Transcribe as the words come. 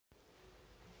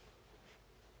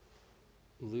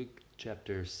Luke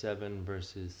chapter 7,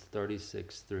 verses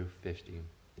 36 through 50.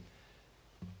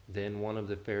 Then one of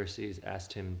the Pharisees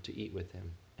asked him to eat with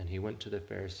him, and he went to the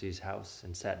Pharisee's house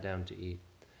and sat down to eat.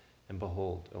 And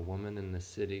behold, a woman in the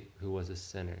city who was a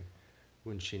sinner,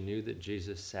 when she knew that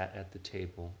Jesus sat at the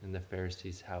table in the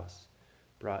Pharisee's house,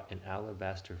 brought an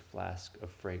alabaster flask of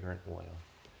fragrant oil,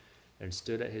 and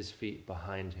stood at his feet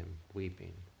behind him,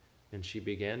 weeping. And she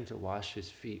began to wash his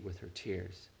feet with her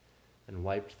tears, and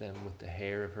wiped them with the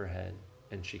hair of her head,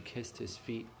 and she kissed his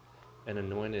feet, and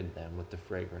anointed them with the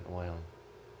fragrant oil.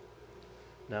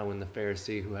 Now when the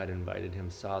Pharisee who had invited him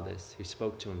saw this, he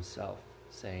spoke to himself,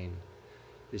 saying,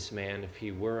 "This man, if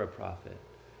he were a prophet,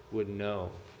 would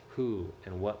know who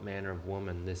and what manner of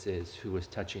woman this is who is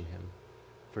touching him,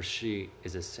 for she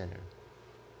is a sinner."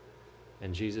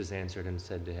 And Jesus answered and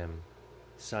said to him,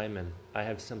 "Simon, I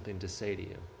have something to say to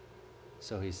you."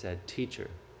 So he said,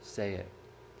 "Teacher, say it."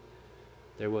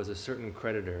 There was a certain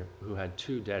creditor who had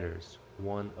two debtors.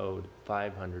 One owed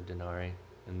 500 denarii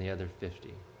and the other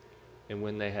 50. And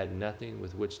when they had nothing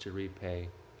with which to repay,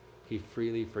 he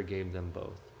freely forgave them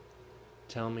both.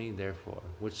 "Tell me, therefore,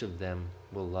 which of them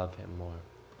will love him more?"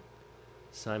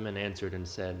 Simon answered and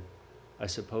said, "I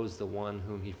suppose the one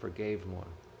whom he forgave more."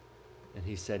 And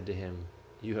he said to him,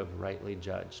 "You have rightly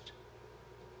judged."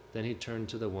 Then he turned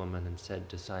to the woman and said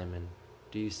to Simon,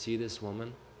 "Do you see this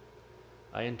woman?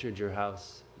 I entered your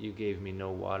house. You gave me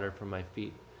no water for my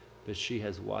feet, but she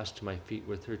has washed my feet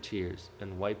with her tears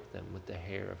and wiped them with the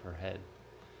hair of her head.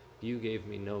 You gave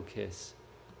me no kiss,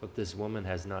 but this woman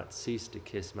has not ceased to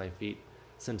kiss my feet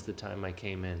since the time I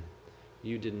came in.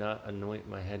 You did not anoint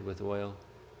my head with oil,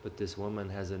 but this woman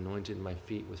has anointed my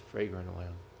feet with fragrant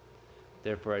oil.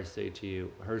 Therefore I say to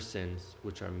you, her sins,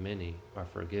 which are many, are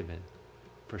forgiven,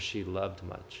 for she loved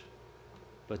much.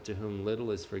 But to whom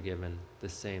little is forgiven, the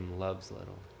same loves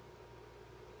little."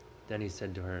 Then he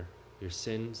said to her, "Your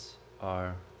sins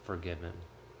are forgiven."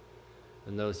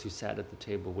 And those who sat at the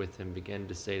table with him began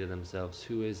to say to themselves,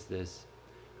 "Who is this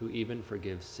who even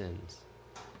forgives sins?"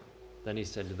 Then he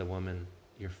said to the woman,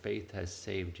 "Your faith has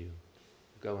saved you.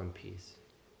 Go in peace."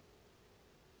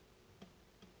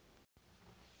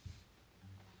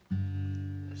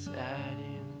 I sat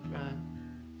in front,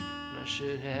 and I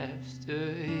should have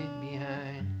stood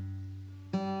behind.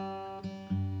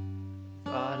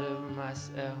 Thought of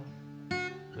myself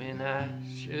when I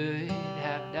should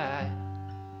have died.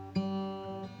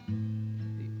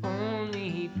 The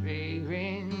only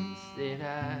fragrance that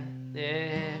I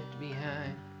left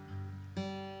behind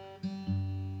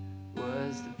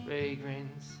was the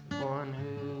fragrance of one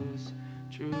who's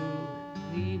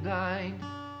truly blind.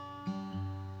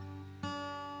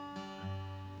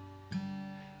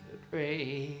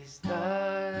 Praise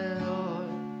the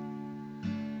Lord,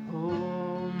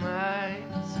 oh my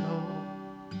soul,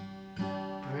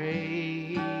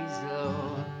 praise the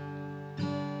Lord.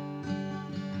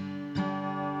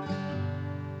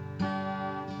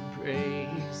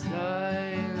 Praise the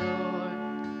Lord,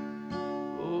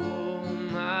 oh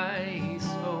my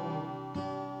soul,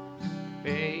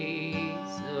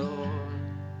 praise the Lord.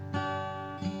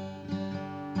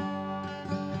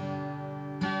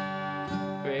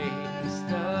 Praise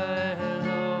the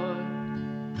Lord,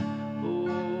 oh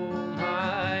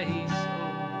my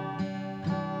soul,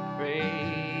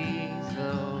 praise the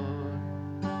Lord.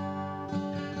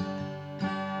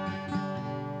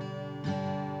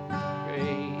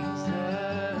 Praise the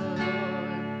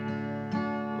Lord,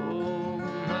 oh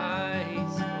my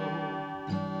soul,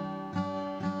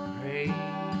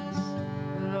 praise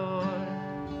the Lord.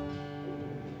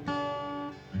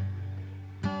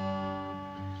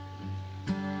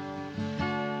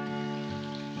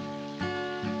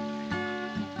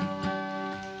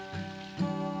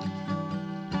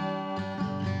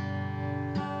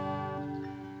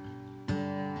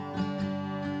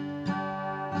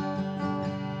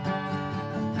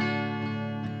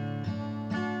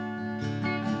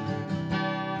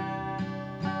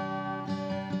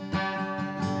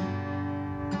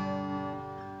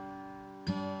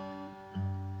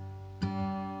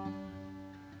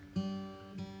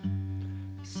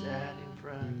 Sat in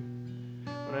front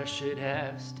when I should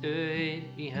have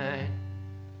stood behind.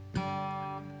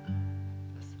 I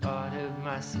thought of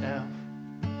myself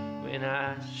when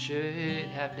I should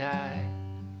have died.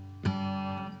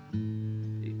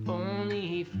 The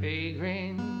only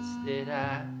fragrance that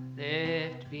I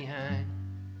left behind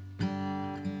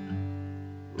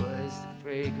was the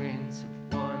fragrance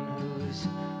of one who's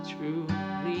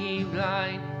truly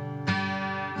blind.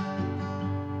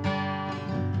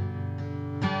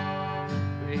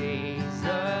 Praise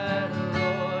the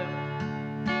Lord,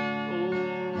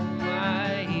 oh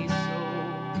my soul,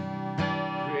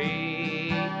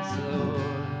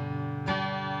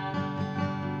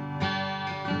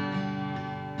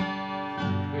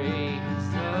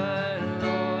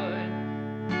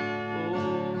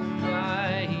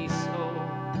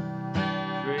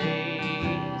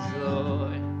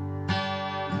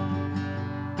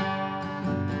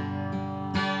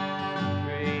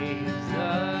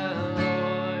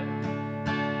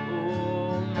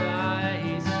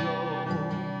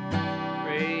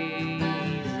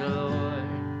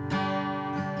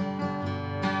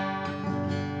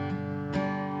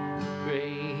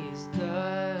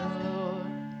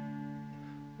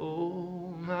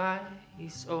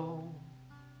 soul.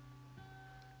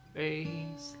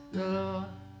 Praise the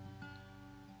Lord.